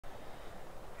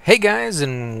Hey guys,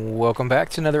 and welcome back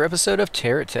to another episode of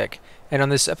Terra Tech. And on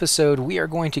this episode, we are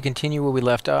going to continue where we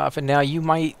left off. And now you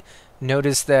might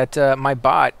notice that my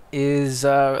bot is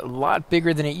a lot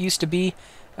bigger than it used to be.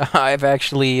 I've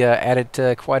actually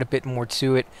added quite a bit more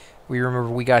to it. We remember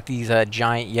we got these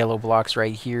giant yellow blocks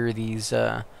right here. These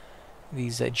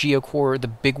geocore, the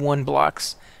big one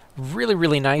blocks.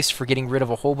 Really nice for getting rid of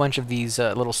a whole bunch of these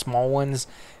little small ones.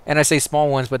 And I say small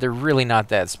ones, but they're really not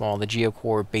that small. The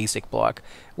geocore basic block,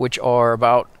 which are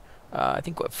about I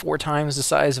think what, 4 times the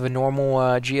size of a normal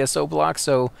GSO block.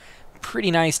 So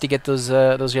pretty nice to get those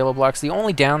yellow blocks. The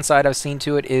only downside I've seen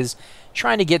to it is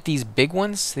trying to get these big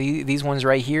ones, these ones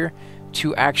right here,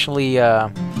 to actually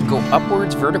go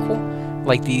upwards vertical,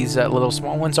 like these little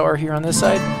small ones are here on this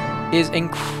side, is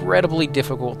incredibly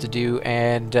difficult to do,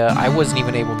 and I wasn't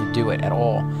even able to do it at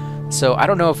all. So I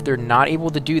don't know if they're not able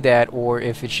to do that, or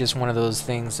if it's just one of those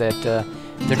things that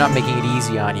they're not making it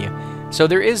easy on you. So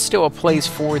there is still a place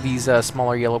for these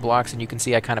smaller yellow blocks, and you can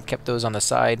see I kind of kept those on the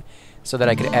side so that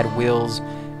I could add wheels.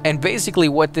 And basically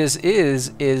what this is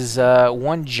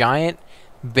one giant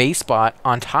base spot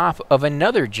on top of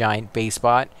another giant base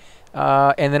spot,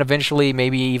 and then eventually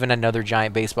maybe even another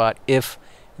giant base spot if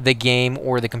the game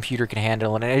or the computer can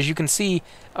handle it. And as you can see,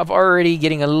 I'm already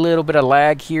getting a little bit of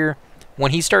lag here.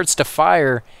 When he starts to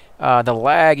fire, the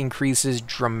lag increases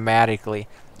dramatically.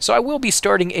 So I will be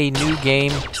starting a new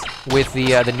game with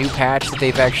the new patch that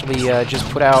they've actually just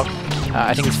put out.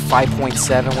 I think it's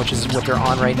 5.7, which is what they're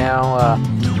on right now.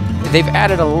 They've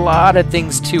added a lot of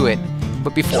things to it.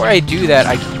 But before I do that,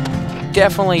 I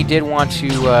definitely did want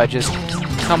to just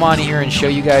come on here and show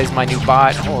you guys my new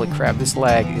bot. Holy crap, this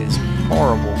lag is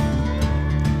horrible.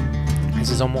 This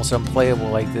is almost unplayable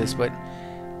like this, but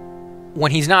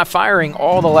when he's not firing,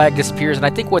 all the lag disappears. And I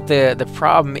think what the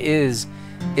problem is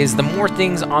the more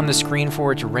things on the screen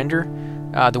for it to render,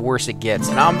 the worse it gets.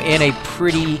 And I'm in a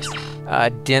pretty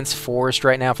dense forest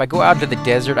right now. If I go out to the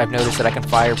desert, I've noticed that I can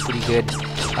fire pretty good,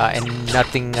 and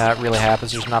nothing really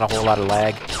happens. There's not a whole lot of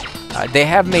lag. They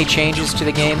have made changes to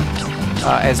the game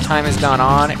as time has gone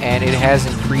on, and it has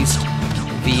increased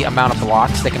the amount of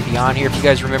blocks that can be on here. If you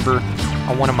guys remember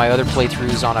on one of my other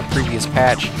playthroughs on a previous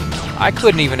patch, I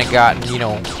couldn't even have gotten, you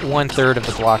know, 1/3 of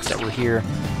the blocks that were here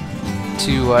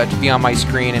to be on my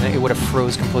screen, and it would have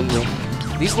froze completely.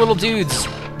 These little dudes,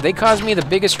 they cause me the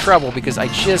biggest trouble because I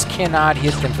just cannot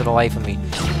hit them for the life of me.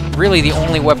 Really, the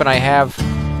only weapon I have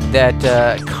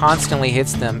that constantly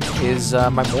hits them is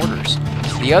my mortars.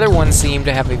 The other ones seem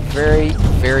to have a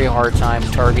very hard time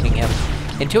targeting him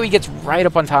until he gets right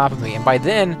up on top of me, and by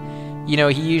then, you know,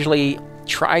 he usually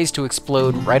tries to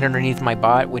explode right underneath my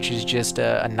bot, which is just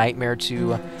a nightmare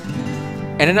to...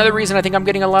 And another reason I think I'm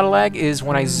getting a lot of lag is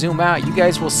when I zoom out, you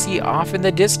guys will see off in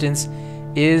the distance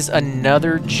is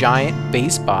another giant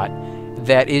base bot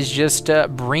that is just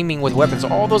brimming with weapons.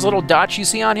 All those little dots you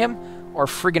see on him are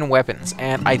friggin' weapons,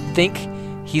 and I think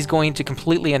he's going to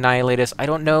completely annihilate us. I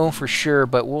don't know for sure,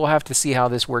 but we'll have to see how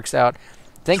this works out.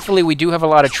 Thankfully, we do have a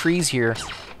lot of trees here,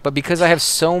 but because I have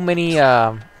so many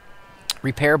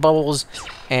repair bubbles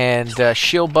and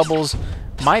shield bubbles,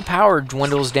 my power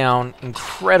dwindles down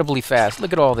incredibly fast.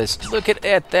 Look at all this. Look at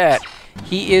that.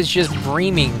 He is just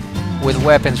brimming with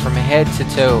weapons from head to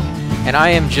toe, and I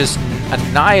am just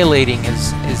annihilating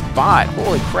his bot.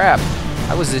 Holy crap.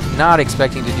 I was not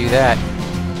expecting to do that.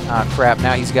 Ah, crap.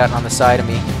 Now he's gotten on the side of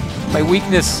me. My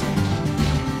weakness...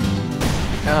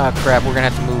 Ah, crap. We're going to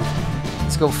have to move.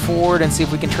 Let's go forward and see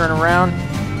if we can turn around.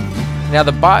 Now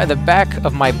the back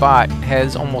of my bot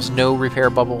has almost no repair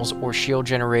bubbles or shield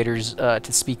generators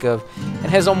to speak of,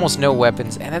 and has almost no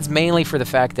weapons, and that's mainly for the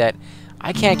fact that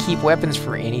I can't keep weapons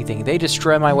for anything. They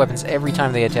destroy my weapons every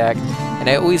time they attack, and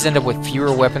I always end up with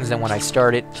fewer weapons than when I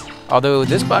start it. Although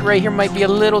this bot right here might be a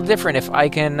little different if I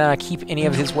can keep any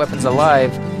of his weapons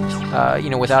alive, you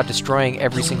know, without destroying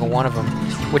every single one of them,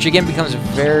 which again becomes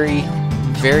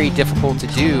very difficult to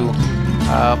do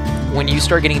when you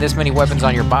start getting this many weapons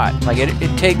on your bot. Like,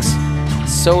 it takes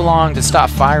so long to stop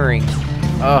firing.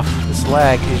 Ugh, this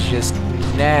lag is just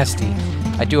nasty.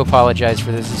 I do apologize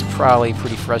for this. It's probably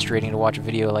pretty frustrating to watch a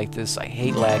video like this. I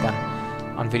hate lag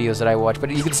on videos that I watch,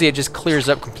 but you can see it just clears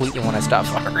up completely when I stop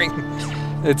firing.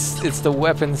 It's the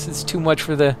weapons. It's too much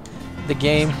for the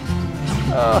game.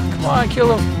 Come on,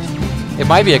 kill him. It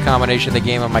might be a combination of the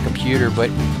game and my computer, but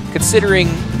considering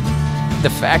the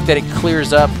fact that it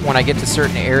clears up when I get to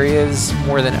certain areas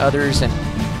more than others, and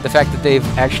the fact that they've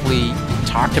actually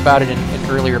talked about it in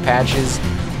earlier patches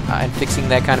and fixing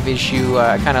that kind of issue,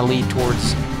 kind of lead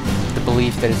towards the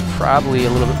belief that it's probably a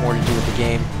little bit more to do with the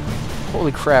game.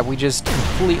 Holy crap, we just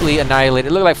completely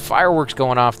annihilated. It looked like fireworks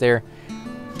going off there.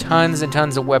 Tons and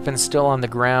tons of weapons still on the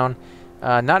ground.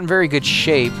 Not in very good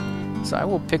shape. So I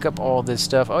will pick up all this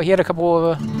stuff. Oh, he had a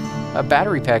couple of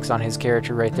battery packs on his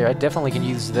character right there. I definitely can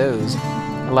use those.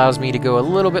 Allows me to go a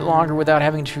little bit longer without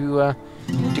having to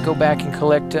go back and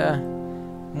collect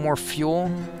more fuel.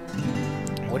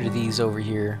 What are these over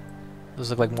here? Those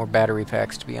look like more battery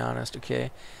packs, to be honest. Okay,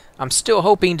 I'm still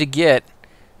hoping to get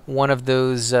one of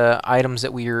those items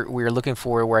that we are looking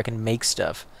for, where I can make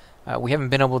stuff. We haven't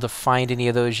been able to find any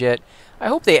of those yet. I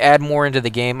hope they add more into the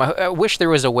game. I wish there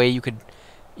was a way you could,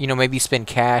 you know, maybe spend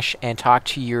cash and talk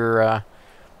to your,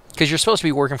 because you're supposed to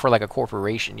be working for like a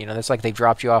corporation. You know, that's like they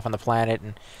dropped you off on the planet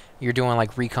and you're doing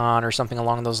like recon or something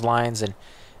along those lines. And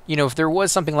you know, if there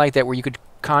was something like that where you could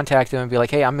contact them and be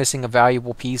like, hey, I'm missing a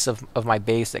valuable piece of my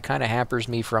base that kind of hampers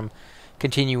me from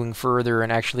continuing further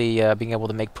and actually being able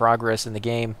to make progress in the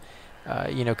game.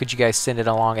 You know, could you guys send it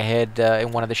along ahead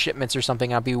in one of the shipments or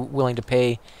something? I'd be willing to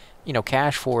pay, you know,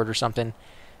 cash for it or something.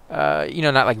 You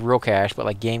know, not like real cash, but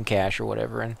like game cash or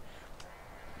whatever. And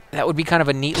that would be kind of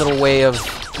a neat little way of,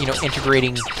 you know,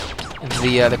 integrating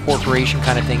the corporation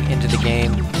kind of thing into the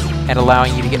game and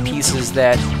allowing you to get pieces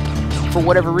that, for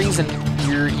whatever reason,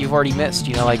 you've already missed.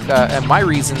 You know, like and my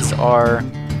reasons are,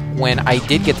 when I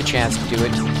did get the chance to do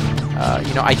it,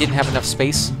 you know, I didn't have enough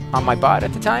space on my bot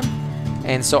at the time.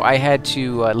 And so I had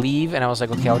to leave, and I was like,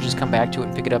 okay, I'll just come back to it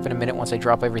and pick it up in a minute once I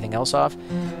drop everything else off.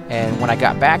 And when I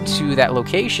got back to that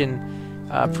location,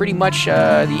 pretty much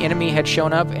the enemy had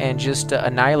shown up and just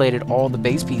annihilated all the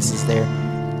base pieces there,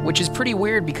 which is pretty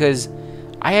weird because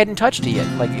I hadn't touched it yet.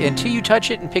 Like, until you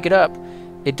touch it and pick it up,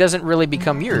 it doesn't really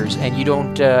become yours, and you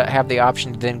don't have the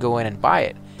option to then go in and buy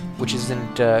it, which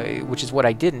is what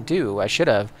I didn't do. I should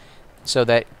have, so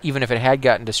that even if it had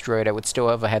gotten destroyed, I would still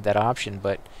have had that option,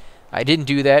 but I didn't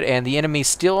do that, and the enemy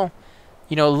still,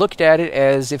 you know, looked at it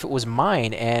as if it was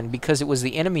mine, and because it was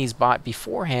the enemy's bot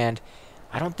beforehand,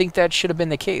 I don't think that should have been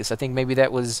the case. I think maybe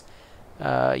that was,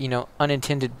 you know,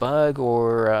 unintended bug,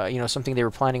 or, you know, something they were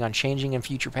planning on changing in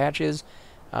future patches.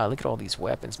 Look at all these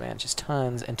weapons, man. Just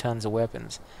tons and tons of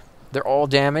weapons. They're all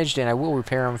damaged, and I will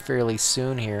repair them fairly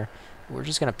soon here. We're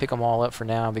just going to pick them all up for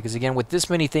now, because, again, with this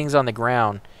many things on the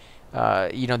ground,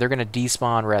 you know, they're going to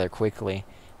despawn rather quickly.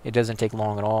 It doesn't take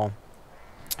long at all.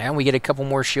 And we get a couple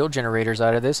more shield generators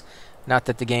out of this. Not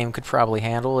that the game could probably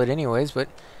handle it anyways, but...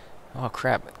 oh,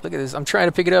 crap. Look at this. I'm trying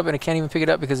to pick it up, and I can't even pick it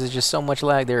up because there's just so much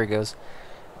lag. There it goes.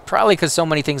 Probably because so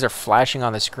many things are flashing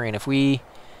on the screen. If we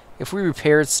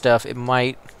repaired stuff, it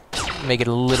might make it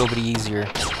a little bit easier.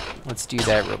 Let's do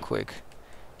that real quick.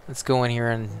 Let's go in here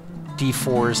and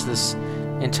deforest this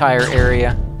entire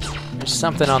area. There's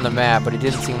something on the map, but it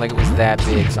didn't seem like it was that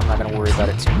big, so I'm not going to worry about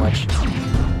it too much.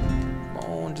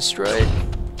 Come on, destroy it.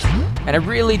 And I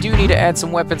really do need to add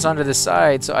some weapons onto the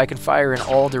side so I can fire in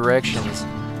all directions.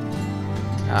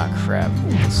 Ah, crap.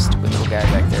 Stupid little guy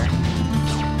back there.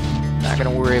 Not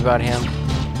going to worry about him.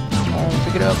 Come on,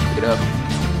 pick it up, pick it up.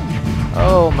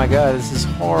 Oh my god, this is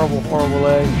horrible, horrible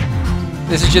lag.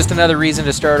 This is just another reason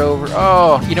to start over.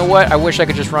 Oh, you know what? I wish I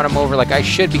could just run him over. Like, I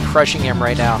should be crushing him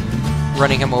right now,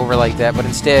 running him over like that, but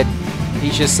instead,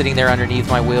 he's just sitting there underneath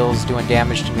my wheels doing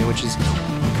damage to me, which is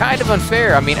kind of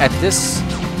unfair. I mean, at this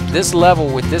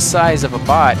level, with this size of a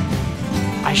bot,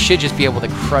 I should just be able to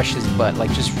crush his butt.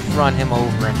 Like, just run him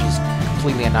over and just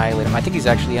completely annihilate him. I think he's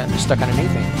actually stuck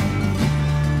underneath me.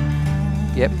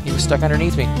 Yep, he was stuck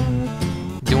underneath me,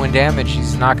 doing damage.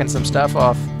 He's knocking some stuff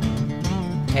off,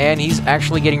 and he's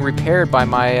actually getting repaired by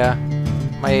my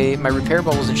my repair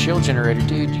bubbles and shield generator.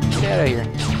 Dude, get out of here.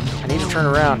 I need to turn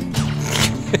around.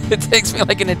 It takes me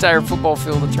like an entire football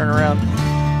field to turn around.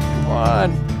 Come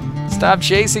on, stop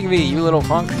chasing me, you little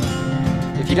punk.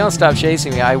 If you don't stop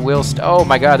chasing me, I will oh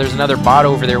my god, there's another bot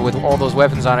over there with all those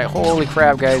weapons on it. Holy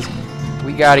crap, guys,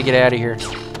 we gotta get out of here.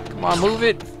 Come on, move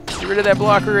it. Get rid of that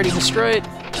block already. Destroy it.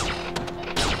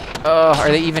 Oh, are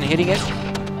they even hitting it?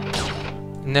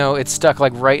 No, it's stuck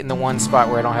like right in the one spot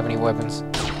where I don't have any weapons.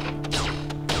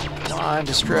 Come on,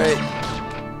 destroy it.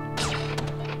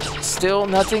 Still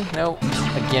nothing? Nope.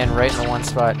 Again, right in the one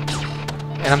spot.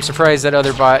 And I'm surprised that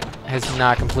other bot has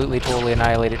not completely, totally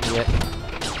annihilated me yet.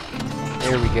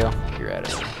 There we go. You're out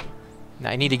of there. Now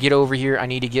I need to get over here. I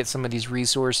need to get some of these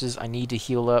resources. I need to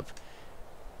heal up.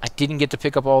 I didn't get to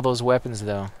pick up all those weapons,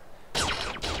 though.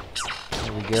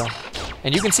 There we go.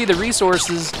 And you can see the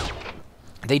resources,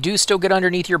 they do still get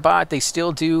underneath your bot. They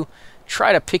still do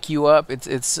try to pick you up.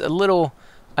 It's a little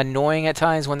annoying at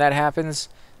times when that happens,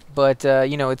 but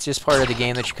you know, it's just part of the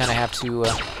game that you kind of have to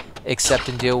accept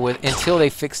and deal with until they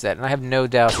fix that. And I have no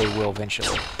doubt they will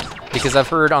eventually, because I've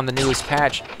heard on the newest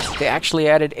patch they actually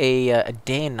added a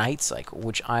day and night cycle,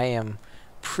 which I am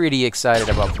pretty excited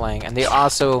about playing. And they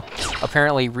also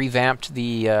apparently revamped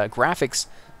the graphics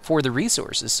for the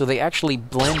resources, so they actually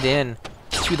blend in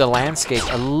to the landscape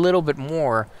a little bit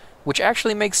more, which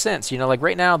actually makes sense. You know, like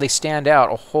right now they stand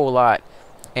out a whole lot,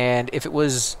 and if it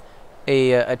was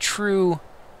a true,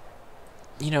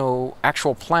 you know,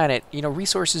 actual planet, you know,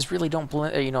 resources really don't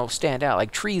blend, you know, stand out.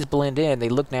 Like trees blend in, they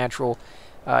look natural.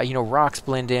 You know, rocks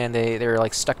blend in, they're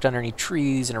like stuck underneath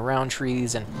trees and around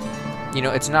trees, and you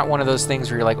know, it's not one of those things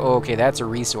where you're like, oh, okay, that's a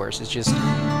resource. It's just,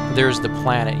 there's the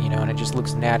planet, you know, and it just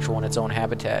looks natural in its own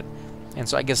habitat. And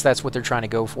so I guess that's what they're trying to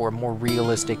go for, a more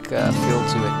realistic feel to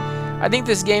it. I think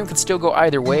this game could still go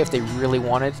either way if they really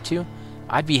wanted to.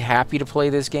 I'd be happy to play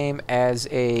this game as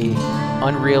a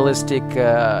unrealistic,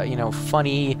 you know,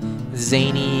 funny,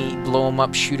 zany,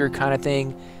 blow-em-up shooter kind of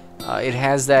thing. It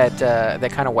has that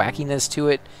that kind of wackiness to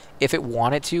it if it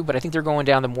wanted to, but I think they're going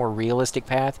down the more realistic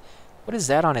path. What is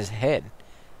that on his head?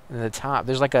 In the top,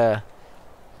 there's like a,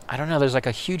 I don't know, there's like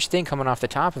a huge thing coming off the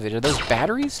top of it. Are those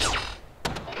batteries?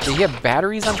 Did he have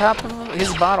batteries on top of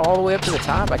his bot all the way up to the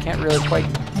top? I can't really quite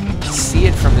see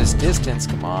it from this distance.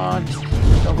 Come on,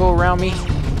 don't go around me.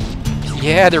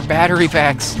 Yeah, they're battery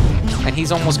packs, and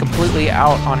he's almost completely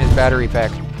out on his battery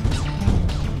pack.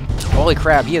 Holy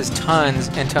crap, he has tons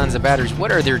and tons of batteries.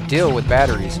 What are their deal with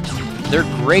batteries? They're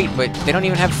great, but they don't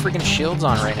even have freaking shields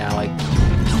on right now. Like,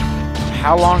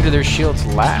 how long do their shields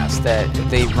last that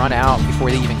they run out before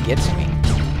they even get to me?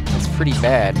 That's pretty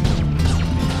bad.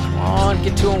 Come on,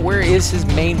 get to him. Where is his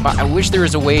main bot? I wish there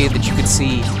was a way that you could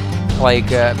see, like,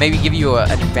 maybe give you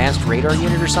an advanced radar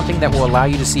unit or something that will allow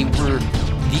you to see where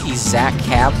the exact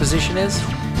cab position is,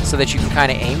 so that you can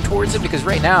kind of aim towards it, because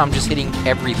right now I'm just hitting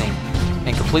everything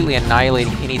and completely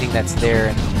annihilating anything that's there.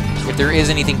 And if there is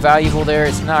anything valuable there,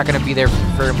 it's not going to be there for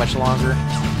very much longer.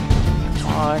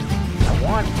 Come on. I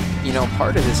want, you know,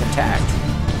 part of this intact.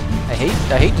 I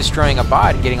hate destroying a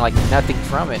bot and getting, like, nothing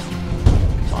from it.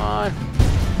 Come on.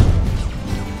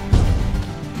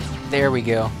 There we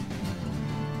go.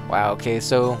 Wow, okay,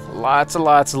 so lots and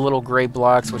lots of little gray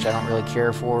blocks, which I don't really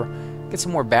care for. Get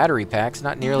some more battery packs.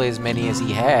 Not nearly as many as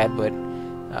he had, but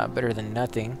better than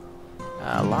nothing.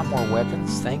 A lot more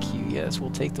weapons. Thank you. Yes, we'll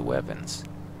take the weapons.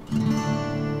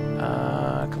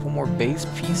 A couple more base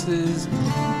pieces.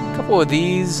 A couple of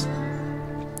these.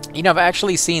 You know, I've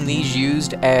actually seen these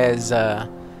used as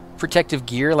protective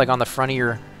gear, like on the front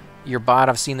of your bot.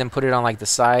 I've seen them put it on like the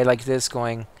side like this,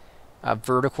 going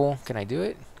vertical. Can I do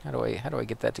it? How do I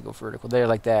get that to go vertical? There,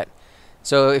 like that.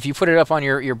 So if you put it up on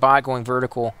your bot going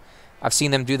vertical, I've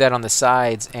seen them do that on the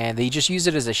sides, and they just use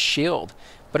it as a shield.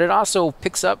 But it also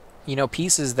picks up, you know,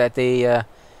 pieces that they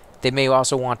may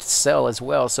also want to sell as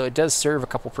well. So it does serve a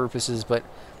couple purposes, but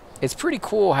it's pretty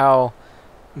cool how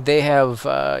they have,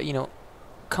 you know,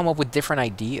 come up with different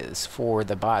ideas for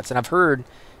the bots. And I've heard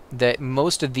that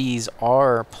most of these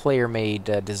are player-made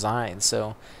designs,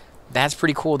 so that's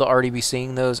pretty cool to already be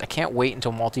seeing those. I can't wait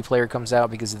until multiplayer comes out,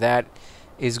 because that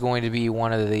is going to be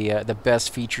one of the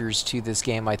best features to this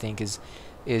game, I think,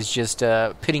 is just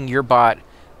pitting your bot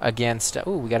against...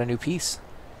 oh, we got a new piece.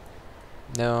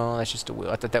 No, that's just a wheel.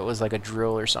 I thought that was like a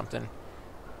drill or something.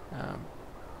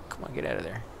 Come on, get out of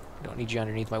there. Don't need you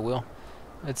underneath my wheel.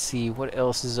 Let's see, what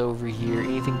else is over here?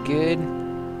 Anything good?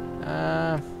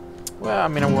 Well, I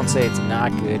mean, I won't say it's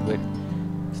not good, but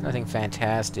it's nothing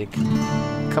fantastic.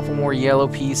 A couple more yellow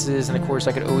pieces, and of course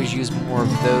I could always use more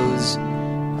of those.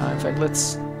 In fact,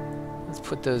 let's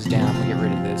put those down. We'll get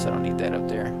rid of this. I don't need that up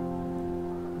there.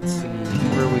 Let's see,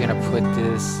 where are we gonna put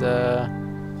this?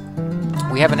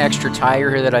 We have an extra tire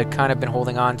here that I've kind of been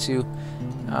holding on to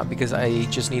because I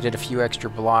just needed a few extra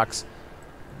blocks.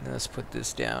 And let's put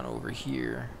this down over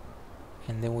here,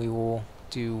 and then we will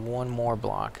do one more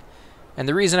block. And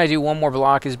the reason I do one more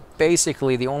block is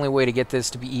basically the only way to get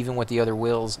this to be even with the other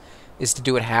wheels is to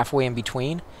do it halfway in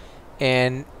between.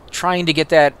 And trying to get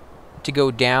that to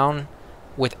go down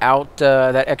without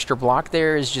that extra block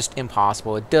there is just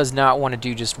impossible. It does not want to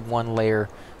do just one layer,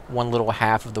 one little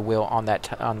half of the wheel on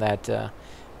that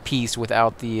piece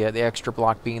without the extra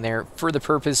block being there for the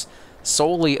purpose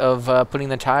solely of putting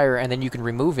the tire, and then you can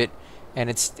remove it and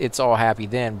it's all happy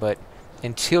then. But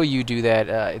until you do that,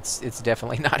 it's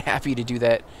definitely not happy to do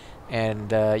that.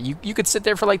 And you could sit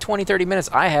there for like 20-30 minutes.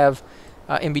 I have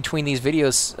in between these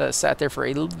videos sat there for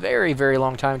a very, very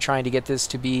long time trying to get this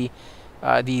to be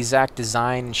the exact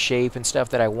design and shape and stuff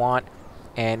that I want.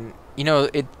 And you know,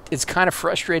 it's kind of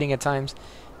frustrating at times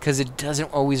because it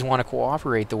doesn't always want to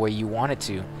cooperate the way you want it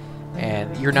to,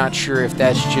 and you're not sure if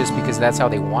that's just because that's how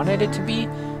they wanted it to be,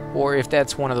 or if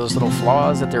that's one of those little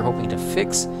flaws that they're hoping to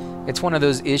fix. It's one of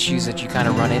those issues that you kind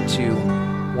of run into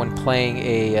when playing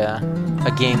a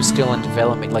a game still in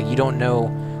development. Like, you don't know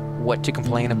what to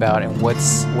complain about and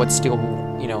what's still,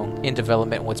 you know, in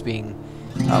development and what's being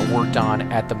worked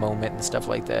on at the moment and stuff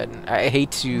like that. And I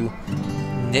hate to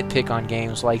nitpick on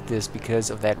games like this because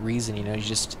of that reason. You know, you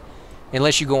just,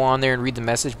 unless you go on there and read the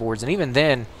message boards, and even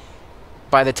then,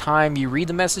 by the time you read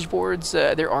the message boards,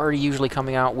 they're already usually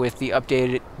coming out with the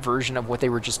updated version of what they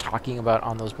were just talking about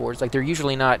on those boards. Like, they're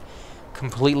usually not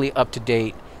completely up to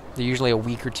date. They're usually a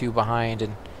week or two behind,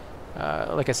 and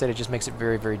like I said, it just makes it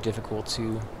very, very difficult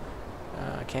to...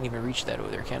 I can't even reach that over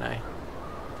there, can I?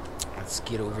 Let's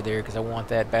get over there, because I want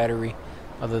that battery.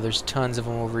 Although there's tons of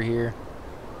them over here.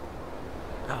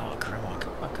 Oh, come on,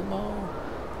 come on, come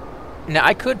on. Now,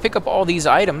 I could pick up all these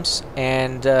items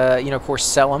and, you know, of course,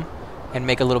 sell them and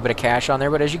make a little bit of cash on there.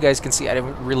 But as you guys can see, I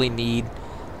don't really need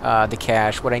the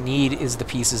cash. What I need is the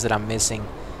pieces that I'm missing.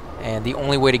 And the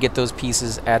only way to get those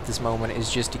pieces at this moment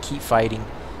is just to keep fighting.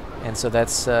 And so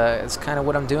that's kind of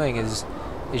what I'm doing, is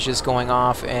just going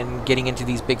off and getting into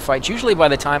these big fights. Usually by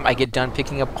the time I get done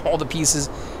picking up all the pieces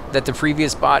that the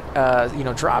previous bot, you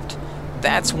know, dropped,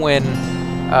 that's when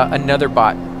another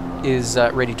bot is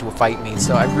ready to fight me.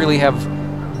 So I really have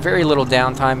very little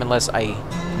downtime unless I,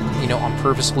 you know, I'm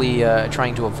purposely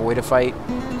trying to avoid a fight,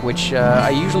 which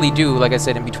I usually do, like I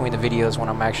said, in between the videos when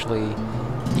I'm actually,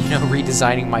 you know,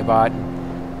 redesigning my bot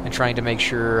and trying to make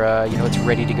sure, you know, it's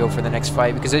ready to go for the next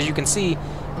fight. Because as you can see,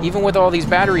 even with all these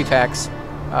battery packs,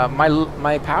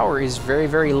 my power is very,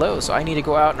 very low. So I need to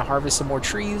go out and harvest some more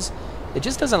trees. It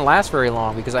just doesn't last very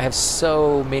long because I have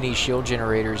so many shield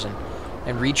generators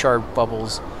and recharge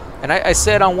bubbles. And I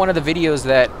said on one of the videos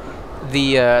that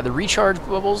the recharge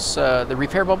bubbles, the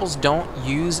repair bubbles, don't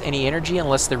use any energy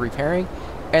unless they're repairing.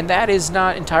 And that is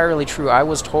not entirely true. I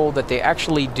was told that they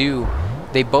actually do.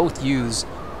 They both use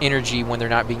energy when they're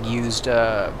not being used,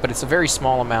 but it's a very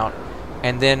small amount.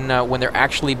 And then when they're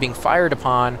actually being fired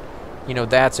upon, you know,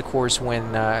 that's, of course,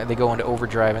 when they go into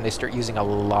overdrive and they start using a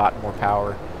lot more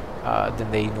power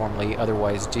than they normally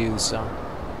otherwise do. So,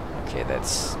 okay,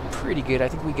 that's pretty good. I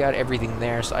think we got everything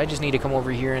there. So I just need to come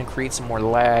over here and create some more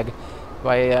lag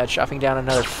by chopping down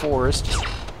another forest.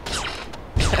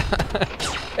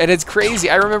 And it's crazy.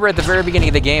 I remember at the very beginning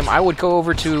of the game, I would go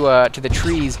over to the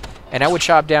trees, and I would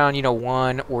chop down, you know,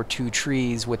 1 or 2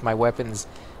 trees with my weapons.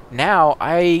 Now,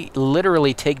 I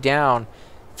literally take down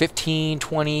 15,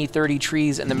 20, 30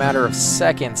 trees in the matter of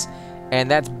seconds,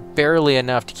 and that's barely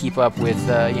enough to keep up with,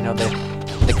 you know,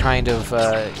 the kind of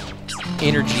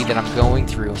energy that I'm going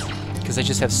through, because I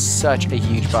just have such a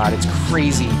huge bot. It's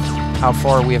crazy how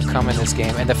far we have come in this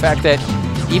game, and the fact that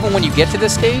even when you get to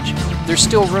this stage, there's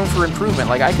still room for improvement.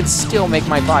 Like, I could still make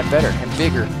my bot better and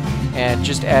bigger and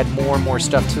just add more and more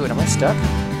stuff to it. Am I stuck?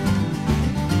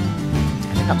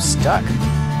 I think I'm stuck.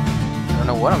 I don't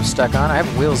know what I'm stuck on. I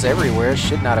have wheels everywhere. It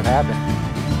should not have happened.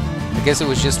 I guess it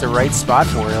was just the right spot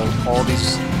for it. All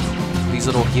these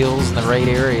little hills in the right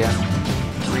area.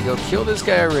 Here we go. Kill this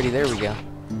guy already. There we go.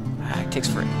 It takes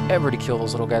forever to kill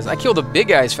those little guys. I kill the big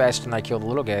guys faster than I kill the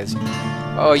little guys.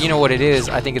 Oh, you know what it is?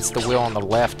 I think it's the wheel on the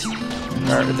left.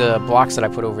 Or the blocks that I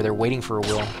put over there, waiting for a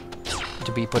wheel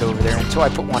to be put over there. Until I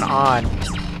put one on,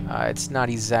 it's not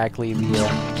exactly the,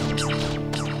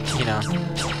 you know,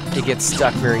 it gets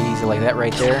stuck very easy like that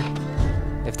right there.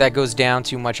 If that goes down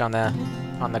too much on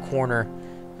the corner,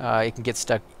 it can get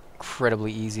stuck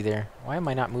incredibly easy there. Why am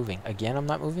I not moving? Again, I'm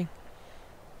not moving?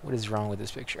 What is wrong with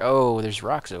this picture? Oh, there's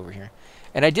rocks over here.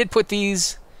 And I did put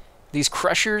these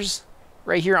crushers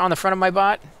right here on the front of my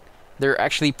bot. They're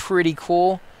actually pretty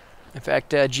cool. In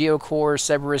fact, Geocore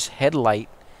Cerberus Headlight.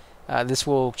 This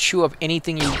will chew up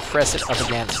anything you press it up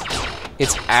against.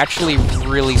 It's actually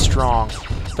really strong.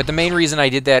 But the main reason I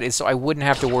did that is so I wouldn't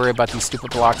have to worry about these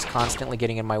stupid blocks constantly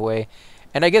getting in my way.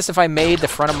 And I guess if I made the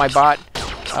front of my bot,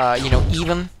 you know,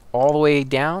 even all the way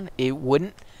down, it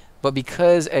wouldn't. But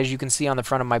because, as you can see on the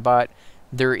front of my bot,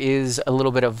 there is a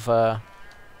little bit of,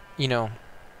 you know,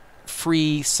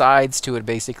 free sides to it,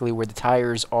 basically, where the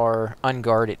tires are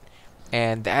unguarded.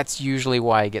 And that's usually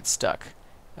why I get stuck,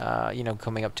 you know,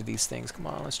 coming up to these things. Come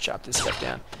on, let's chop this stuff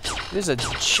down. There's a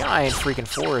giant freaking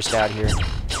forest out here.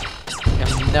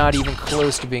 I'm not even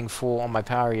close to being full on my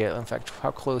power yet. In fact, how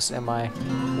close am I?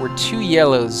 We're 2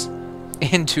 yellows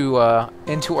into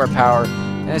our power.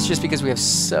 And that's just because we have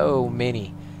so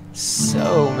many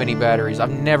batteries.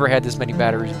 I've never had this many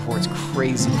batteries before. It's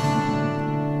crazy.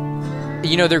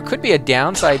 You know, there could be a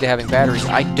downside to having batteries.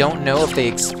 I don't know if they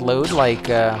explode like,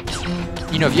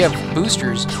 you know, if you have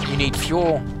boosters, you need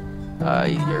fuel,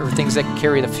 or things that can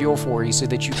carry the fuel for you so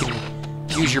that you can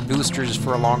use your boosters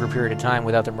for a longer period of time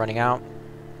without them running out.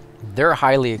 They're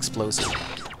highly explosive,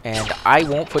 and I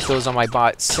won't put those on my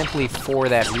bot simply for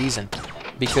that reason.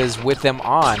 because with them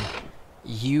on,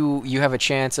 you have a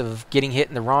chance of getting hit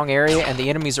in the wrong area, and the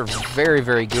enemies are very,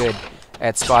 very good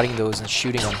at spotting those and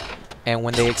shooting them. And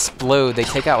when they explode, they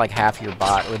take out like half your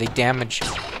bot, or they damage,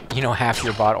 you know, half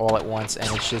your bot all at once, and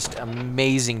it's just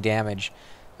amazing damage.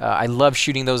 I love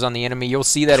shooting those on the enemy. You'll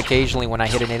see that occasionally when I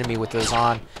hit an enemy with those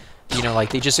on. You know, like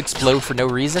they just explode for no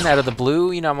reason out of the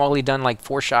blue. You know, I've only done like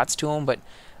 4 shots to them, but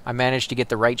I managed to get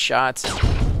the right shots.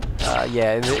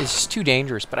 Yeah, it's just too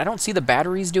dangerous. But I don't see the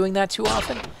batteries doing that too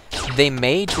often. They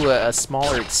may to a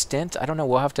smaller extent. I don't know.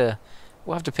 We'll have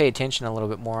to pay attention a little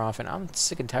bit more often. I'm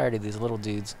sick and tired of these little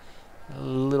dudes,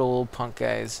 little punk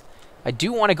guys. I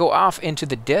do want to go off into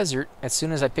the desert as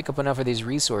soon as I pick up enough of these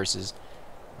resources.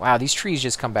 Wow, these trees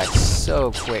just come back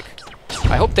so quick.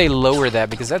 I hope they lower that,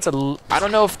 because that's a... I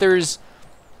don't know if there's...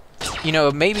 You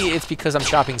know, maybe it's because I'm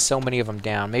chopping so many of them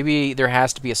down. Maybe there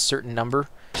has to be a certain number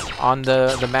on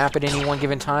the map at any one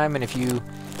given time, and if you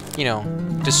know,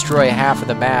 destroy half of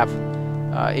the map,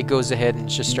 it goes ahead and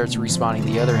just starts respawning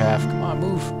the other half. Come on,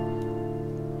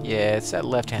 move. Yeah, it's that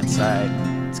left-hand side.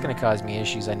 It's going to cause me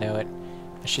issues, I know it.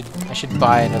 I should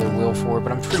buy another wheel for it,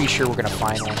 but I'm pretty sure we're going to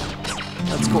find one.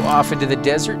 Let's go off into the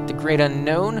desert, the great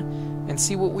unknown, and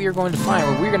see what we are going to find.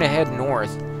 Well, we're going to head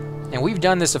north. And we've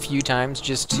done this a few times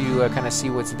just to kind of see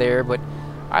what's there, but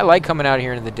I like coming out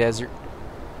here into the desert.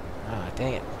 Ah,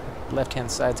 dang it. Left-hand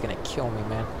side's going to kill me,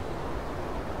 man.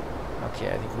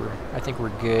 Okay, I think we're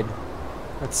good.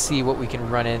 Let's see what we can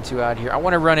run into out here. I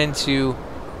want to run into...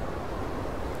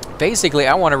 Basically,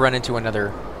 I want to run into another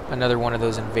one of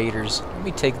those invaders. Let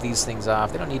me take these things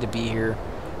off. They don't need to be here.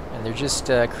 And they're just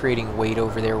creating weight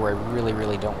over there where I really,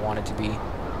 really don't want it to be.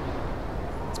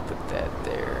 Let's put that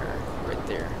there. Right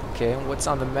there. Okay, what's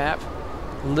on the map?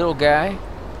 Little guy.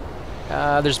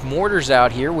 There's mortars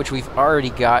out here, which we've already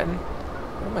gotten.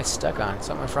 What am I stuck on?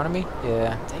 Something in front of me?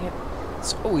 Yeah, dang it.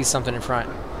 It's always something in front.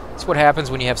 That's what happens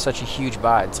when you have such a huge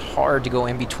bot. It's hard to go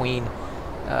in between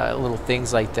little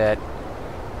things like that.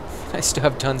 I still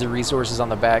have tons of resources on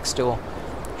the back still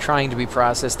trying to be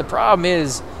processed. The problem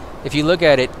is, if you look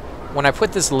at it, when I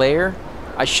put this layer,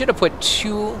 I should have put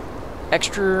 2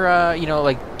 extra, you know,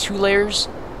 like 2 layers,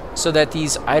 so that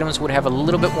these items would have a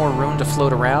little bit more room to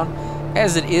float around.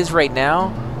 As it is right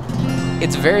now,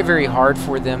 it's very, very hard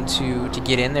for them to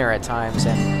get in there at times,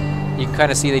 and you can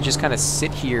kind of see they just kind of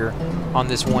sit here on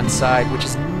this one side, which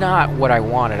is not what I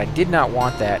wanted. I did not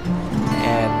want that,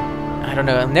 and I don't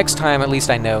know, next time at least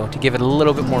I know to give it a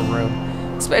little bit more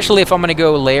room, especially if I'm going to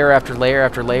go layer after layer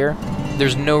after layer.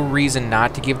 There's no reason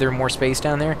not to give them more space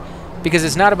down there, because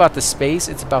it's not about the space,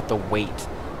 it's about the weight.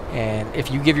 And if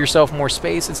you give yourself more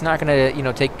space, it's not going to, you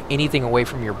know, take anything away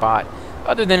from your bot,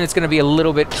 other than it's going to be a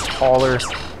little bit taller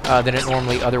than it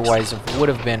normally otherwise would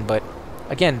have been. But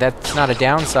again, that's not a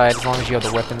downside as long as you have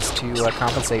the weapons to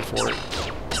compensate for it.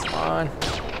 Come on.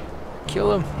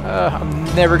 Kill him. I'm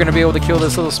never going to be able to kill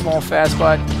this little small fast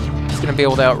bot. He's going to be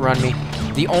able to outrun me.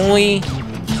 The only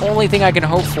thing I can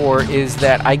hope for is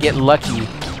that I get lucky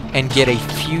and get a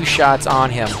few shots on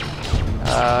him.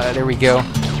 There we go.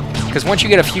 Because once you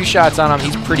get a few shots on him,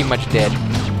 he's pretty much dead.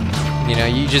 You know,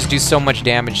 you just do so much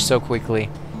damage so quickly.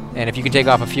 And if you can take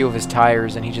off a few of his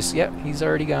tires, and he just, yep, he's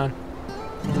already gone.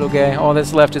 Little guy. All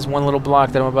that's left is one little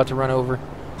block that I'm about to run over.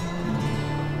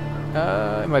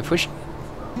 Am I pushing?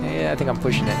 Yeah, I think I'm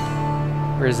pushing it.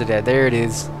 Where is it at? There it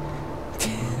is.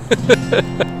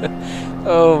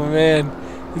 Oh, man.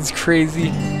 It's crazy.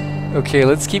 Okay,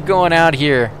 let's keep going out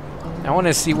here. I want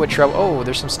to see what trouble... Oh,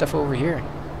 there's some stuff over here.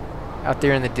 Out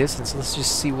there in the distance. Let's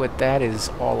just see what that is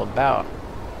all about.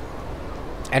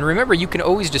 And remember, you can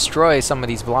always destroy some of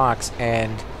these blocks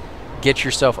and get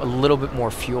yourself a little bit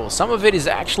more fuel. Some of it is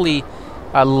actually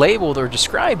labeled or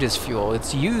described as fuel.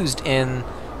 It's used in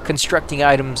constructing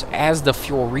items as the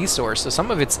fuel resource. So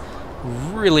some of it's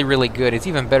really, really good. It's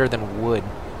even better than wood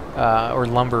or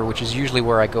lumber, which is usually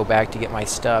where I go back to get my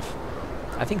stuff.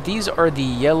 I think these are the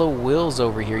yellow wheels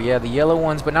over here. Yeah, the yellow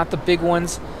ones, but not the big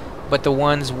ones, but the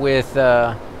ones with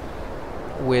the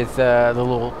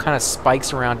little kind of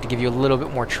spikes around to give you a little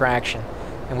bit more traction.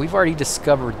 And we've already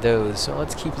discovered those, so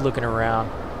let's keep looking around.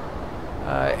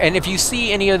 And if you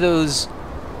see any of those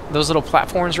little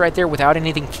platforms right there without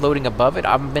anything floating above it,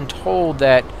 I've been told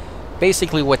that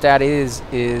basically what that is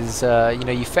you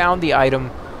know, you found the item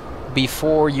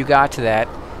before you got to that,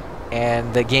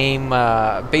 and the game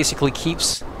basically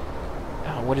keeps...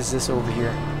 what is this over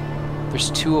here? There's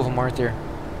 2 of them, aren't there?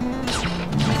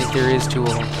 I think there is 2 of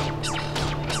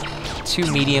them.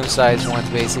 2 medium-sized ones,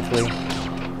 basically.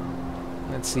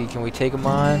 Let's see, can we take them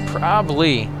on?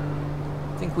 Probably.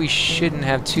 I think we shouldn't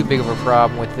have too big of a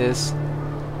problem with this.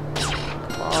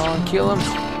 Come on, kill him.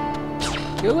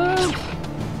 Kill him!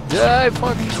 Die,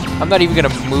 punk. I'm not even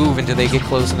gonna move until they get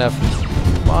close enough.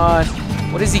 Come on.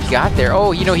 What has he got there?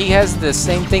 Oh, you know, he has the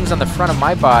same things on the front of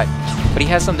my bot, but he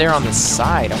has them there on the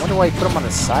side. I wonder why he put them on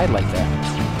the side like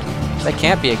that. That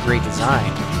can't be a great design.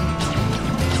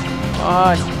 Come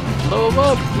on. Blow him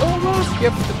up. Blow him up.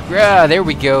 Yep. Ah, there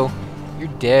we go. You're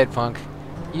dead, punk.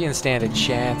 You didn't stand a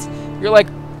chance. You're like,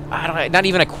 I don't know, not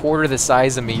even a quarter the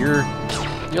size of me. You're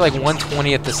like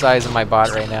 1/20th the size of my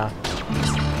bot right now.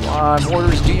 Come on,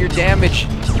 mortars, do your damage.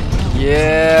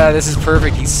 Yeah, this is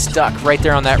perfect. He's stuck right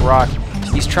there on that rock.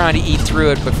 He's trying to eat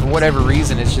through it, but for whatever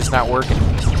reason, it's just not working.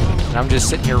 And I'm just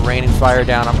sitting here raining fire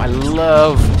down on him. I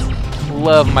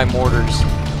love my mortars.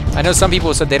 I know some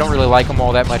people said they don't really like them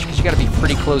all that much because you got to be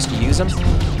pretty close to use them,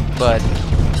 but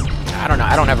I don't know.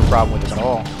 I don't have a problem with them at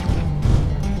all.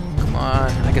 Come on.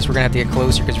 I guess we're going to have to get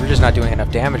closer because we're just not doing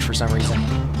enough damage for some reason.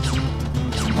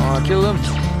 Come on, kill him.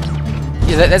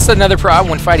 Yeah, that's another problem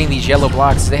when fighting these yellow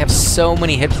blocks. They have so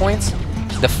many hit points.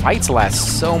 The fights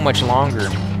last so much longer,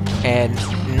 and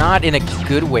not in a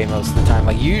good way most of the time.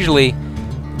 Like, usually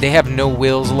they have no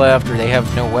wills left or they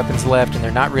have no weapons left and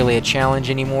they're not really a challenge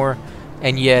anymore,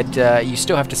 and yet you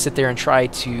still have to sit there and try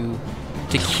to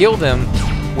kill them,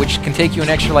 which can take you an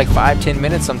extra like 5-10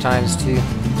 minutes sometimes to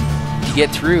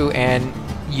get through, and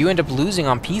you end up losing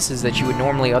on pieces that you would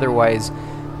normally otherwise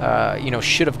you know,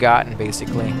 should have gotten,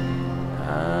 basically.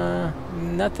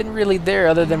 Nothing really there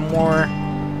other than more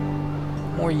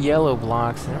yellow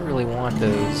blocks. I don't really want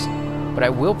those, but I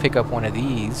will pick up one of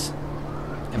these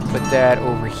and put that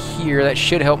over here. That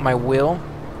should help my will.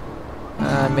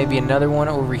 Maybe another one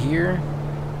over here.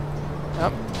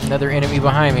 Oh, another enemy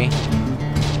behind me.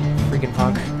 Freaking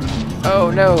punk.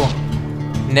 Oh no.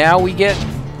 Now we get...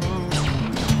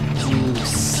 You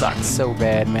suck so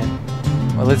bad,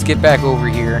 man. Well, let's get back over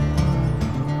here.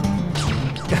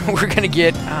 We're gonna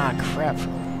get... Ah, crap.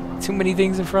 Too many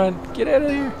things in front. Get out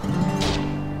of here.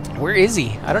 Where is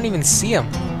he? I don't even see him.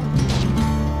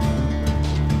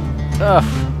 Ugh.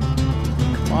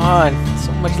 Come on.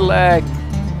 So much lag.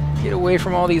 Get away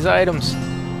from all these items.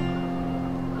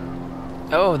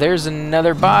 Oh, there's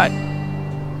another bot.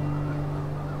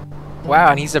 Wow,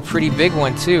 and he's a pretty big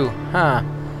one too. Huh.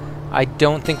 I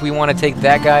don't think we want to take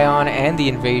that guy on and the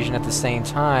invasion at the same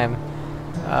time.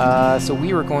 So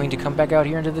we were going to come back out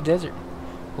here into the desert.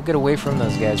 We'll get away from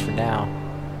those guys for now.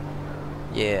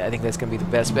 Yeah, I think that's going to be the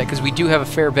best bet, because we do have a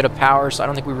fair bit of power, so I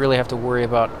don't think we really have to worry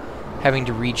about having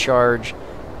to recharge.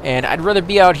 And I'd rather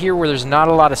be out here where there's not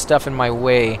a lot of stuff in my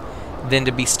way than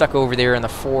to be stuck over there in the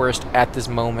forest at this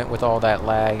moment with all that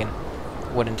lag and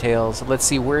what entails. So let's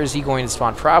see, where is he going to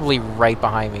spawn? Probably right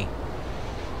behind me.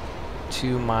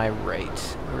 To my right.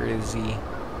 Where is he?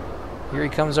 Here he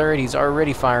comes already. He's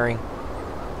already firing.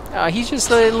 He's just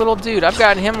a little dude. I've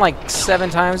gotten him like 7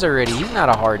 times already. He's not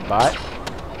a hard bot.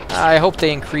 I hope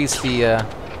they increase the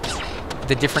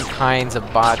different kinds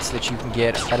of bots that you can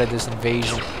get out of this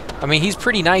invasion. I mean, he's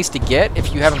pretty nice to get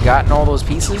if you haven't gotten all those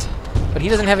pieces, but he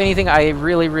doesn't have anything I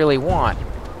really, really want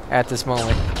at this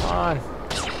moment. Come on.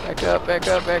 Back up, back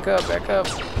up, back up, back up.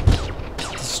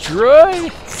 Destroy!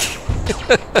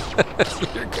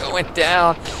 You're going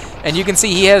down. And you can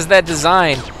see he has that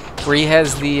design where he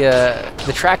has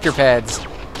the tractor pads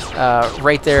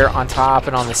right there on top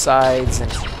and on the sides,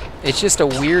 and it's just a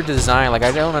weird design. Like,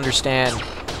 I don't understand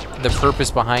the purpose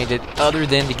behind it other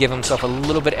than to give himself a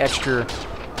little bit extra,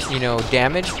 you know,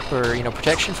 damage or, you know,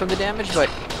 protection from the damage, but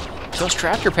those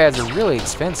tractor pads are really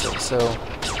expensive, so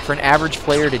for an average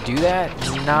player to do that,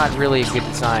 not really a good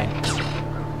design.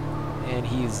 And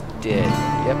he's dead.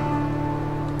 Yep.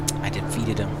 I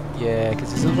defeated him. Yeah,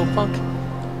 because he's a little punk.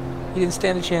 He didn't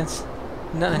stand a chance.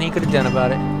 Nothing he could have done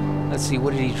about it. Let's see,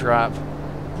 what did he drop?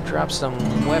 Drop some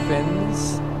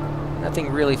weapons.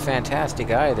 Nothing really fantastic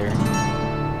either.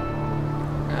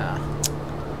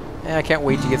 Yeah, I can't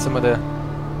wait to get some of the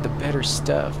better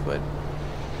stuff, but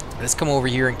let's come over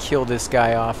here and kill this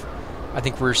guy off. I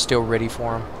think we're still ready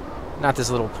for him. Not this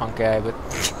little punk guy, but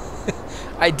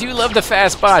I do love the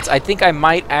fast bots. I think I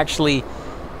might actually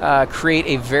create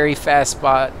a very fast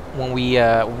spot when we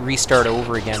restart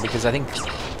over again, because I think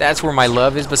that's where my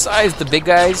love is. Besides the big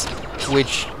guys,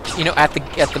 which, you know, at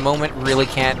the moment really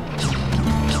can't,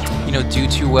 you know, do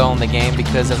too well in the game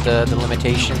because of the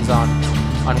limitations on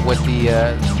what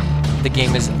the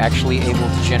game is actually able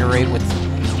to generate with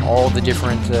all the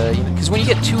different, you know, because when you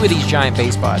get 2 of these giant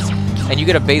base bots and you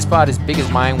get a base bot as big as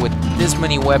mine with this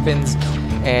many weapons,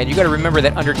 and you got to remember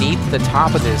that underneath the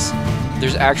top of this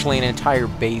there's actually an entire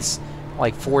base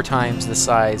like 4 times the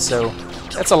size, so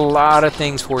that's a lot of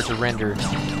things for it to render.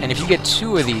 And if you get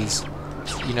 2 of these,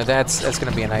 you know, that's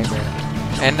gonna be a nightmare.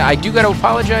 And I do gotta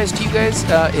apologize to you guys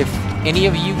if any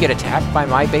of you get attacked by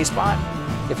my base bot,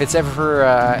 if it's ever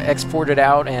exported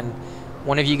out and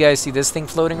one of you guys see this thing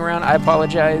floating around, I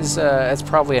apologize. That's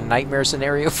probably a nightmare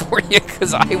scenario for you,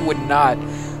 because I would not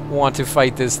want to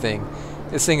fight this thing.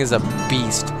 This thing is a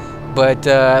beast. But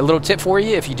a little tip for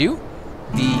you, if you do,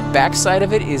 the backside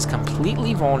of it is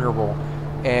completely vulnerable.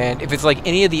 And if it's like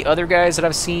any of the other guys that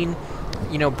I've seen,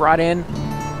 you know, brought in,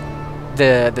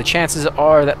 the chances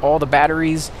are that all the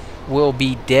batteries will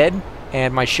be dead,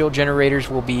 and my shield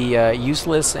generators will be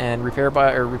useless, and repair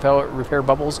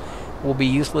bubbles will be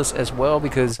useless as well,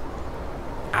 because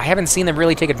I haven't seen them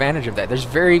really take advantage of that. There's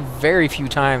very, very few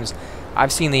times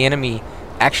I've seen the enemy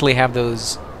actually have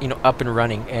those, you know, up and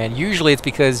running, and usually it's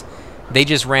because they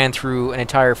just ran through an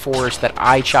entire forest that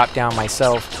I chopped down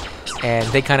myself, and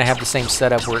they kind of have the same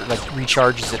setup where it like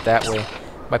recharges it that way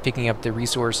by picking up the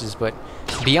resources. But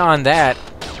beyond that,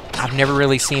 I've never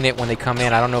really seen it when they come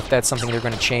in. I don't know if that's something they're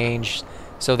going to change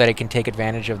so that it can take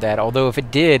advantage of that. Although if it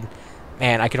did,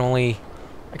 man, I can only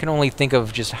think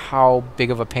of just how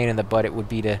big of a pain in the butt it would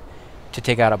be to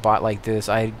take out a bot like this.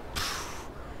 I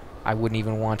wouldn't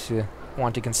even want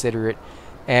to consider it.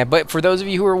 But for those of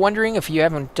you who are wondering, if you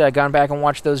haven't gone back and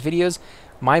watched those videos,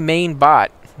 my main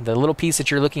bot, the little piece that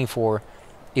you're looking for,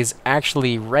 is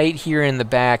actually right here in the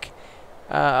back,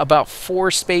 about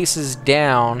 4 spaces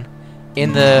down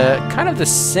in the kind of the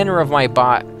center of my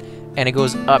bot, and it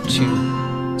goes up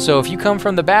to. So if you come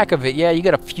from the back of it, yeah, you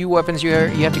got a few weapons you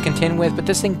have to contend with, but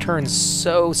this thing turns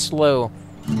so slow,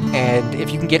 and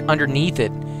if you can get underneath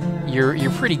it,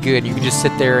 you're pretty good. You can just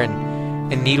sit there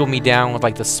and needle me down with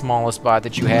like the smallest bot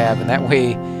that you have, and that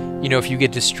way, you know, if you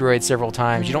get destroyed several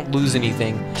times, you don't lose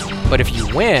anything. But if you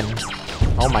win,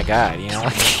 oh my god, you know,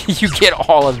 you get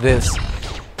all of this,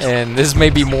 and this may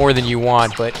be more than you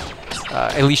want, but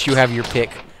at least you have your pick.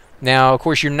 Now, of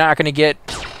course, you're not going to get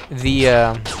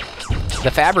the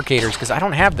fabricators, because I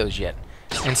don't have those yet.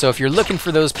 And so if you're looking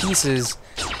for those pieces,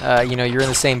 you know, you're in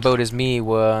the same boat as me.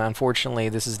 Well, unfortunately,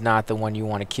 this is not the one you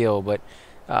want to kill. But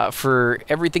for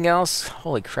everything else,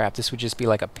 holy crap, this would just be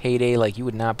like a payday like you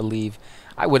would not believe.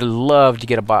 I would love to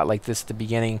get a bot like this at the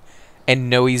beginning and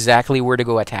know exactly where to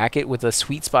go attack it with a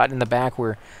sweet spot in the back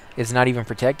where it's not even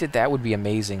protected. That would be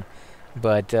amazing.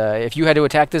 But if you had to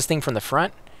attack this thing from the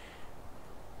front,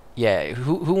 yeah,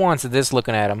 who wants this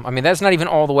looking at him? I mean, that's not even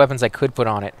all the weapons I could put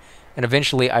on it. And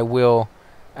eventually I will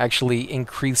actually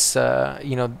increase,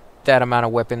 you know, that amount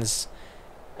of weapons,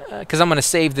 because I'm going to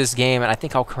save this game, and I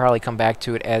think I'll probably come back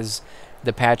to it as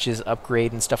the patches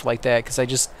upgrade and stuff like that,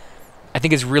 because I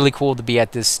think it's really cool to be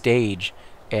at this stage.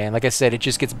 And like I said, it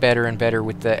just gets better and better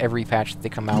with every patch that they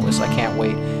come out with, so I can't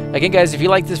wait. Again, guys, if you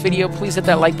like this video, please hit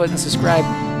that like button, subscribe.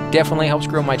 Definitely helps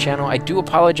grow my channel. I do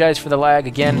apologize for the lag.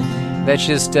 Again, that's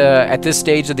just at this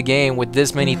stage of the game with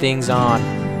this many things on,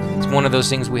 it's one of those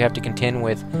things we have to contend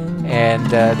with. And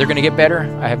they're going to get better.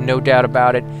 I have no doubt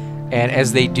about it. And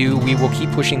as they do, we will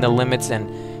keep pushing the limits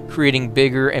and creating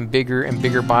bigger and bigger and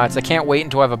bigger bots. I can't wait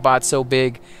until I have a bot so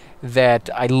big that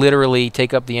I literally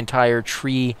take up the entire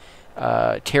tree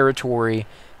territory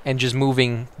and just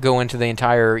go into the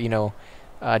entire, you know,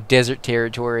 desert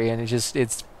territory, and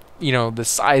it's you know, the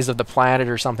size of the planet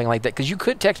or something like that, because you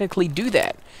could technically do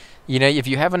that. You know, if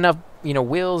you have enough, you know,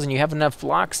 wheels and you have enough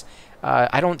blocks,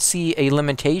 I don't see a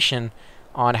limitation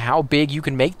on how big you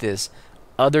can make this,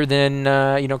 other than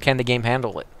you know, can the game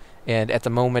handle it? And at the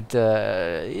moment,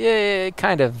 yeah,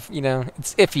 kind of, you know,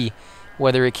 it's iffy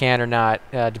whether it can or not,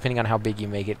 depending on how big you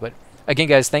make it. But again,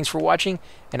 guys, thanks for watching,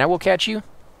 and I will catch you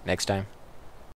next time.